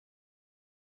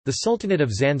The Sultanate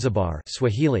of Zanzibar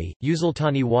Swahili,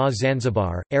 Usultani wa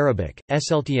Zanzibar, Arabic,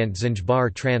 Sultanate Zanzibar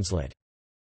translate.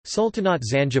 Sultanate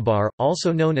Zanzibar,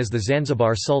 also known as the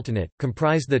Zanzibar Sultanate,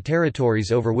 comprised the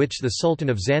territories over which the Sultan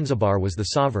of Zanzibar was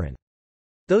the sovereign.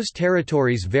 Those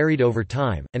territories varied over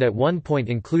time, and at one point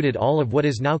included all of what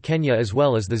is now Kenya as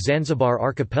well as the Zanzibar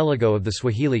archipelago of the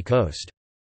Swahili coast.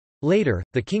 Later,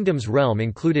 the kingdom's realm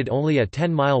included only a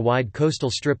 10-mile-wide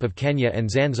coastal strip of Kenya and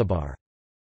Zanzibar.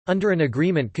 Under an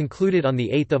agreement concluded on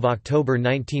 8 October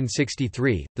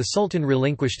 1963, the Sultan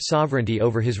relinquished sovereignty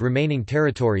over his remaining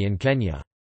territory in Kenya.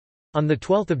 On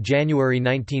 12 January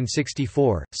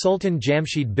 1964, Sultan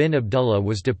Jamshid bin Abdullah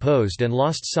was deposed and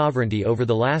lost sovereignty over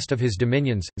the last of his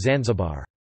dominions, Zanzibar.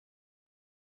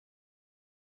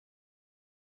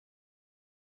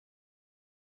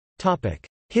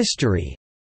 History.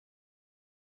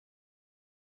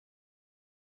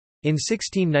 In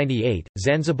 1698,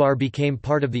 Zanzibar became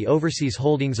part of the overseas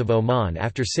holdings of Oman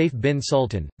after Saif bin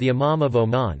Sultan, the Imam of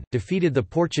Oman, defeated the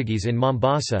Portuguese in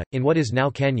Mombasa, in what is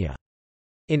now Kenya.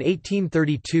 In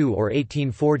 1832 or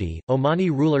 1840,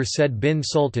 Omani ruler Said bin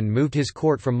Sultan moved his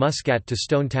court from Muscat to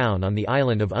Stone Town on the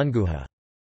island of Unguja.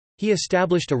 He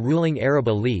established a ruling Arab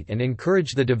elite and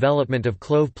encouraged the development of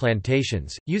clove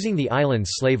plantations, using the island's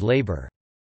slave labor.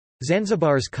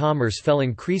 Zanzibar's commerce fell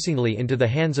increasingly into the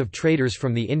hands of traders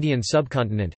from the Indian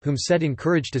subcontinent, whom Said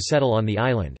encouraged to settle on the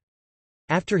island.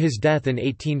 After his death in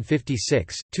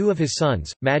 1856, two of his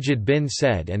sons, Majid bin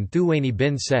Said and Thuwaini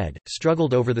bin Said,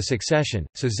 struggled over the succession,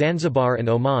 so Zanzibar and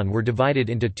Oman were divided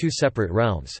into two separate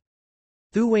realms.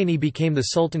 Thuwaini became the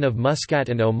Sultan of Muscat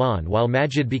and Oman while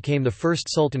Majid became the first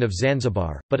Sultan of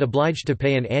Zanzibar, but obliged to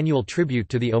pay an annual tribute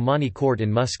to the Omani court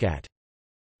in Muscat.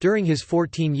 During his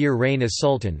 14-year reign as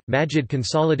Sultan, Majid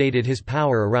consolidated his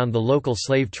power around the local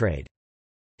slave trade.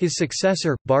 His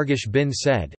successor, Barghash bin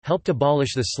Said, helped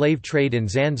abolish the slave trade in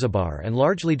Zanzibar and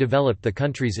largely developed the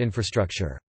country's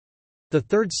infrastructure. The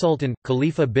third Sultan,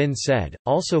 Khalifa bin Said,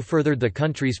 also furthered the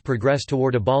country's progress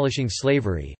toward abolishing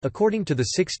slavery. According to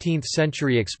the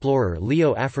 16th-century explorer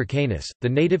Leo Africanus, the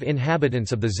native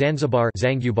inhabitants of the Zanzibar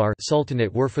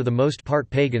Sultanate were for the most part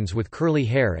pagans with curly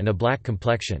hair and a black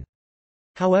complexion.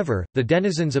 However, the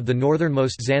denizens of the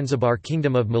northernmost Zanzibar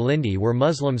kingdom of Malindi were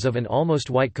Muslims of an almost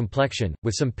white complexion,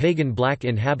 with some pagan black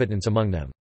inhabitants among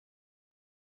them.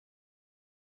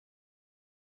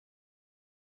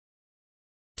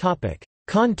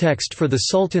 Context for the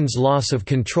Sultan's loss of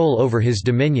control over his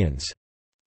dominions.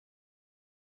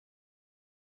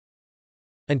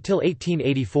 Until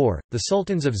 1884, the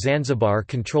Sultans of Zanzibar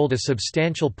controlled a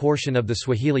substantial portion of the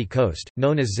Swahili coast,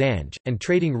 known as Zanj, and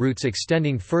trading routes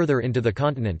extending further into the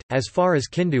continent, as far as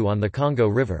Kindu on the Congo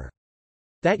River.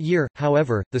 That year,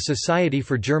 however, the Society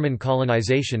for German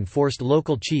Colonization forced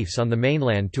local chiefs on the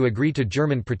mainland to agree to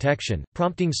German protection,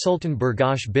 prompting Sultan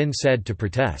Barghash bin Said to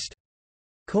protest.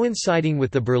 Coinciding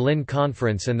with the Berlin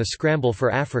Conference and the scramble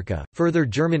for Africa, further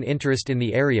German interest in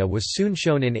the area was soon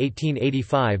shown in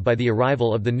 1885 by the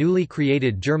arrival of the newly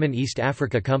created German East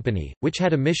Africa Company, which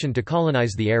had a mission to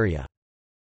colonize the area.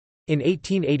 In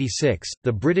 1886,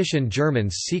 the British and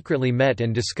Germans secretly met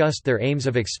and discussed their aims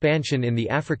of expansion in the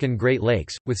African Great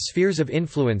Lakes, with spheres of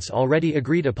influence already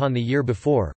agreed upon the year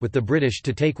before, with the British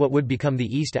to take what would become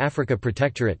the East Africa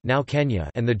Protectorate, now Kenya,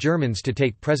 and the Germans to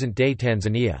take present-day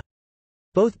Tanzania.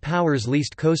 Both powers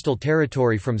leased coastal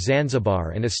territory from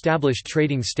Zanzibar and established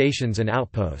trading stations and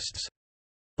outposts.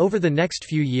 Over the next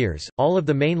few years, all of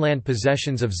the mainland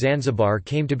possessions of Zanzibar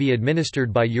came to be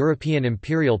administered by European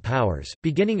imperial powers,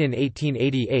 beginning in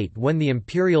 1888 when the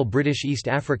Imperial British East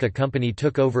Africa Company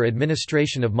took over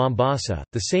administration of Mombasa.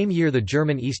 The same year the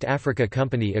German East Africa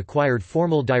Company acquired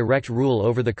formal direct rule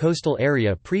over the coastal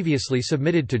area previously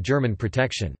submitted to German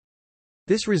protection.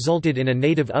 This resulted in a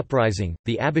native uprising,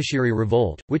 the Abashiri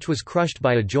Revolt, which was crushed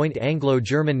by a joint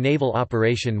Anglo-German naval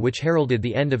operation which heralded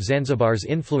the end of Zanzibar's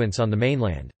influence on the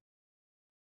mainland.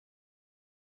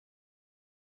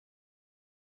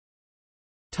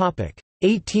 Topic: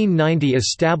 1890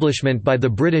 establishment by the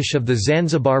British of the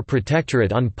Zanzibar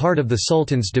Protectorate on part of the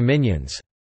Sultan's dominions.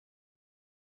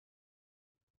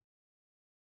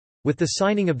 With the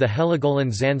signing of the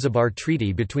Heligoland-Zanzibar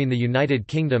Treaty between the United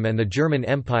Kingdom and the German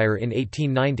Empire in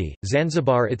 1890,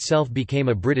 Zanzibar itself became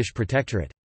a British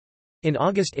protectorate. In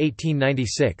August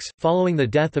 1896, following the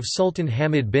death of Sultan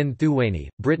Hamid bin Thuwaini,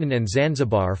 Britain and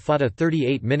Zanzibar fought a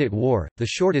 38-minute war, the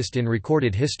shortest in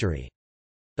recorded history.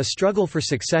 A struggle for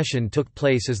succession took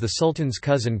place as the Sultan's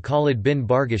cousin Khalid bin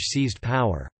Barghash seized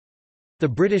power. The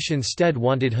British instead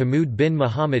wanted Hamoud bin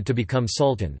Muhammad to become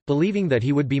Sultan, believing that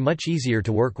he would be much easier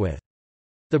to work with.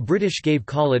 The British gave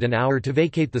Khalid an hour to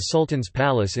vacate the Sultan's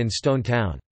palace in Stone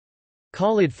Town.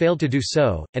 Khalid failed to do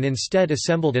so, and instead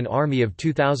assembled an army of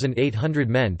 2,800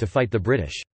 men to fight the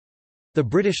British. The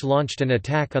British launched an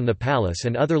attack on the palace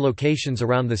and other locations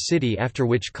around the city, after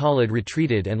which Khalid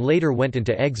retreated and later went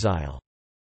into exile.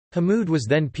 Hamoud was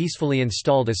then peacefully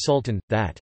installed as Sultan.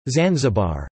 That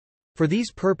Zanzibar, for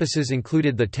these purposes,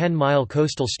 included the 10-mile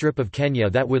coastal strip of Kenya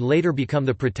that would later become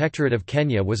the Protectorate of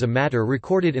Kenya, was a matter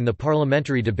recorded in the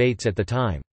parliamentary debates at the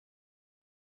time.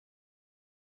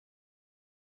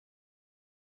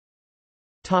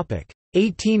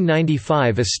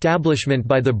 1895 establishment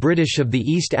by the British of the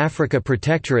East Africa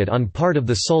Protectorate on part of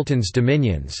the Sultan's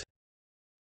dominions.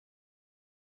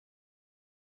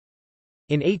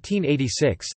 In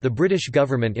 1886, the British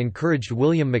government encouraged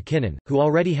William Mackinnon, who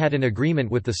already had an agreement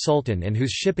with the Sultan and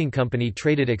whose shipping company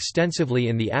traded extensively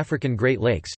in the African Great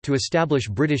Lakes, to establish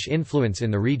British influence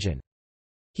in the region.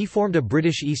 He formed a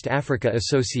British East Africa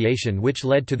Association, which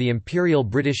led to the Imperial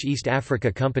British East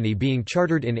Africa Company being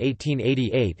chartered in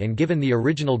 1888 and given the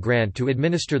original grant to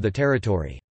administer the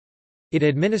territory. It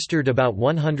administered about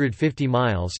 150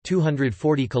 miles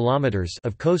 (240 kilometers)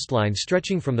 of coastline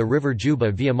stretching from the River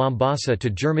Juba via Mombasa to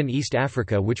German East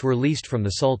Africa, which were leased from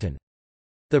the Sultan.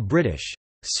 The British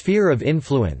sphere of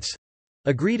influence,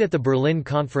 agreed at the Berlin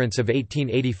Conference of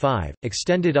 1885,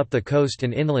 extended up the coast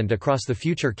and inland across the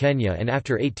future Kenya, and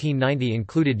after 1890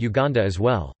 included Uganda as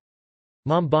well.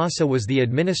 Mombasa was the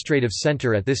administrative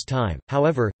centre at this time,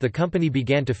 however, the company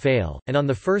began to fail, and on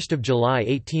 1 July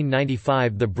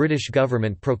 1895 the British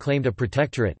government proclaimed a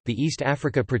protectorate, the East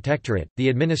Africa Protectorate, the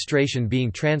administration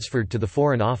being transferred to the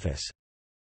Foreign Office.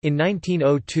 In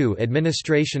 1902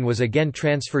 administration was again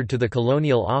transferred to the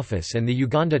Colonial Office, and the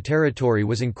Uganda Territory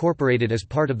was incorporated as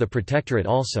part of the Protectorate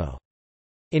also.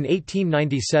 In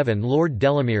 1897 Lord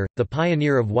Delamere, the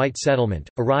pioneer of white settlement,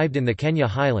 arrived in the Kenya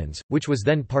Highlands, which was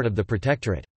then part of the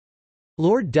Protectorate.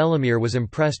 Lord Delamere was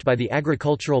impressed by the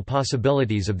agricultural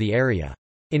possibilities of the area.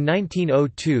 In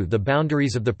 1902 the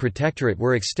boundaries of the Protectorate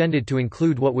were extended to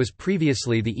include what was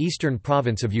previously the eastern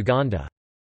province of Uganda.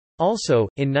 Also,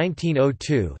 in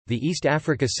 1902, the East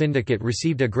Africa Syndicate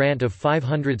received a grant of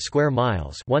 500 square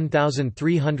miles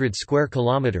 (1,300 square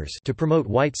kilometers) to promote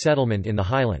white settlement in the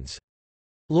highlands.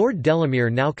 Lord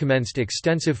Delamere now commenced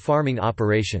extensive farming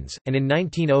operations, and in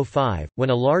 1905,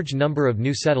 when a large number of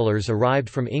new settlers arrived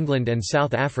from England and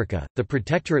South Africa, the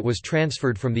Protectorate was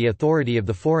transferred from the authority of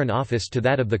the Foreign Office to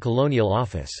that of the Colonial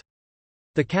Office.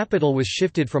 The capital was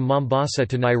shifted from Mombasa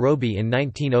to Nairobi in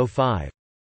 1905.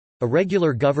 A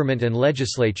regular government and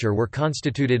legislature were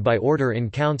constituted by order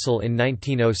in council in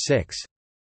 1906.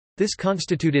 This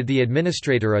constituted the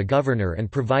administrator a governor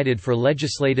and provided for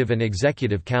legislative and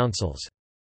executive councils.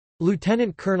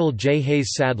 Lieutenant Colonel J.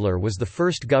 Hayes Sadler was the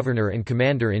first governor and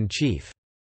commander-in-chief.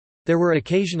 There were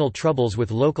occasional troubles with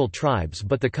local tribes,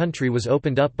 but the country was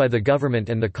opened up by the government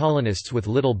and the colonists with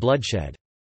little bloodshed.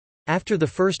 After the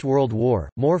First World War,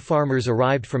 more farmers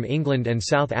arrived from England and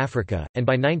South Africa, and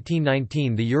by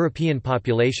 1919 the European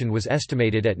population was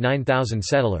estimated at 9,000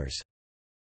 settlers.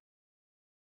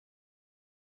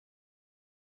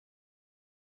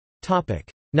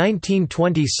 Topic: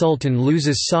 1920 Sultan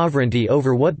loses sovereignty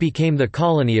over what became the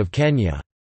colony of Kenya.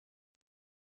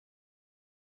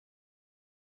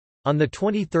 On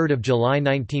 23 July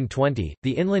 1920,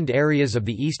 the inland areas of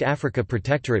the East Africa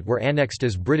Protectorate were annexed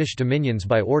as British dominions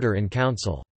by order in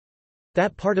council.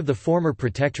 That part of the former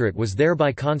protectorate was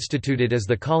thereby constituted as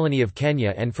the colony of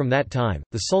Kenya, and from that time,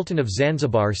 the Sultan of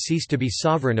Zanzibar ceased to be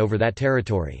sovereign over that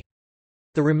territory.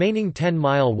 The remaining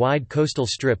 10-mile-wide coastal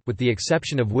strip, with the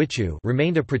exception of Wichu,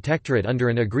 remained a protectorate under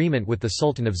an agreement with the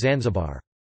Sultan of Zanzibar.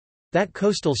 That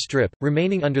coastal strip,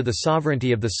 remaining under the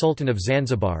sovereignty of the Sultan of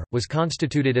Zanzibar, was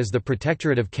constituted as the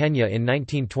Protectorate of Kenya in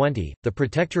 1920. The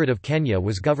Protectorate of Kenya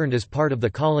was governed as part of the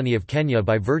colony of Kenya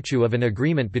by virtue of an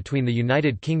agreement between the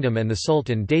United Kingdom and the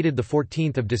Sultan dated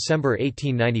 14 December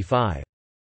 1895.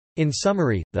 In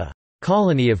summary, the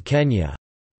colony of Kenya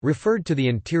referred to the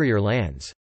interior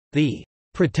lands. The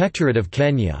Protectorate of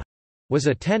Kenya was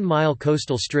a 10-mile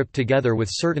coastal strip together with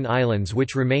certain islands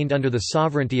which remained under the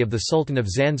sovereignty of the Sultan of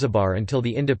Zanzibar until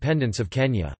the independence of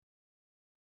Kenya.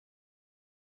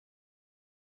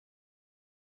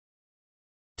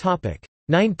 Topic: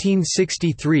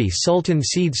 1963 Sultan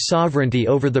cedes sovereignty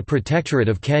over the Protectorate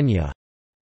of Kenya.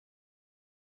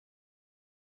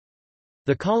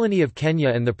 The colony of Kenya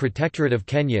and the Protectorate of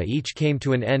Kenya each came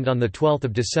to an end on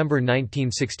 12 December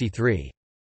 1963.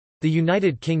 The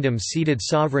United Kingdom ceded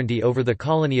sovereignty over the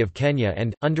colony of Kenya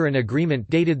and, under an agreement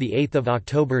dated 8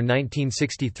 October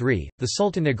 1963, the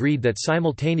Sultan agreed that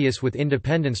simultaneous with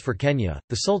independence for Kenya,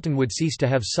 the Sultan would cease to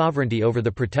have sovereignty over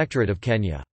the Protectorate of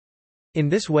Kenya. In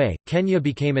this way, Kenya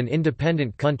became an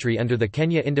independent country under the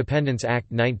Kenya Independence Act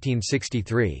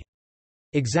 1963.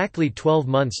 Exactly 12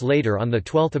 months later, on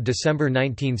 12 December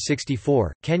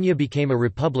 1964, Kenya became a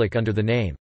republic under the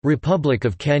name, Republic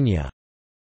of Kenya.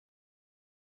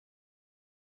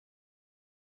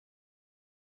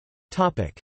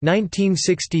 Topic: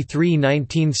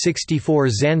 1963–1964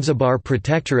 Zanzibar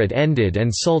Protectorate ended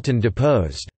and Sultan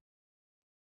deposed.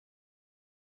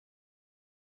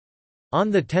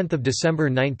 On 10 December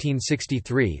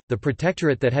 1963, the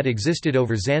protectorate that had existed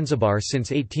over Zanzibar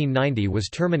since 1890 was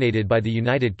terminated by the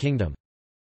United Kingdom.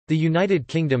 The United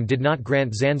Kingdom did not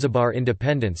grant Zanzibar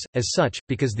independence, as such,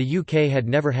 because the UK had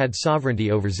never had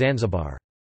sovereignty over Zanzibar.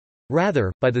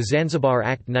 Rather, by the Zanzibar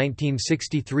Act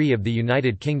 1963 of the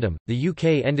United Kingdom, the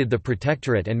UK ended the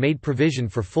protectorate and made provision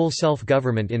for full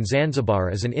self-government in Zanzibar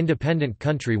as an independent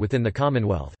country within the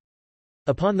Commonwealth.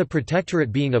 Upon the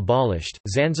protectorate being abolished,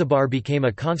 Zanzibar became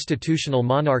a constitutional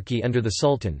monarchy under the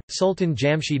Sultan. Sultan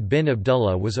Jamshid bin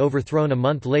Abdullah was overthrown a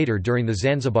month later during the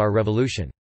Zanzibar Revolution.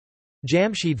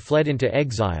 Jamshid fled into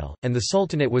exile, and the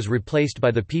Sultanate was replaced by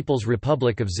the People's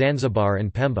Republic of Zanzibar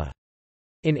and Pemba.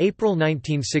 In April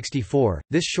 1964,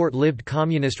 this short-lived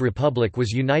communist republic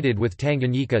was united with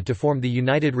Tanganyika to form the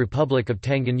United Republic of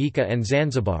Tanganyika and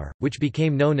Zanzibar, which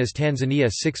became known as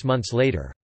Tanzania 6 months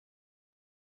later.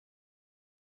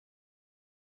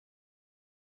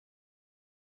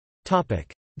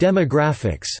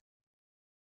 Demographics.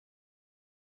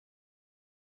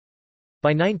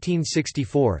 By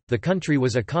 1964, the country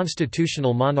was a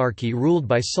constitutional monarchy ruled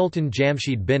by Sultan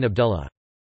Jamshid bin Abdullah.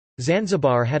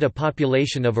 Zanzibar had a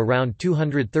population of around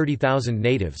 230,000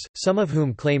 natives, some of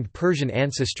whom claimed Persian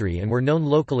ancestry and were known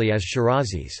locally as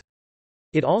Shirazis.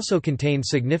 It also contained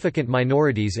significant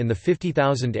minorities in the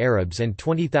 50,000 Arabs and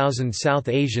 20,000 South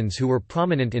Asians who were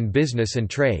prominent in business and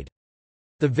trade.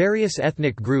 The various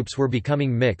ethnic groups were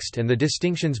becoming mixed and the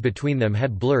distinctions between them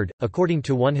had blurred. According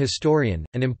to one historian,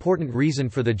 an important reason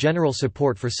for the general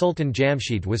support for Sultan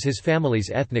Jamshid was his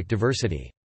family's ethnic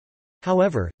diversity.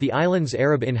 However, the island's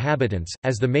Arab inhabitants,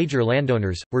 as the major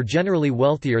landowners, were generally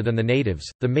wealthier than the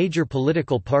natives. The major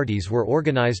political parties were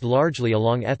organized largely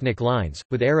along ethnic lines,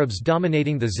 with Arabs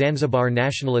dominating the Zanzibar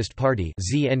Nationalist Party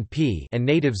 (ZNP) and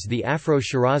natives the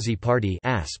Afro-Shirazi Party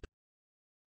 (ASP).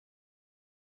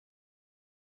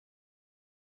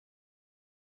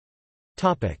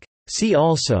 See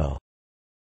also: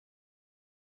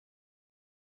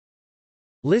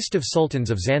 List of Sultans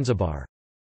of Zanzibar.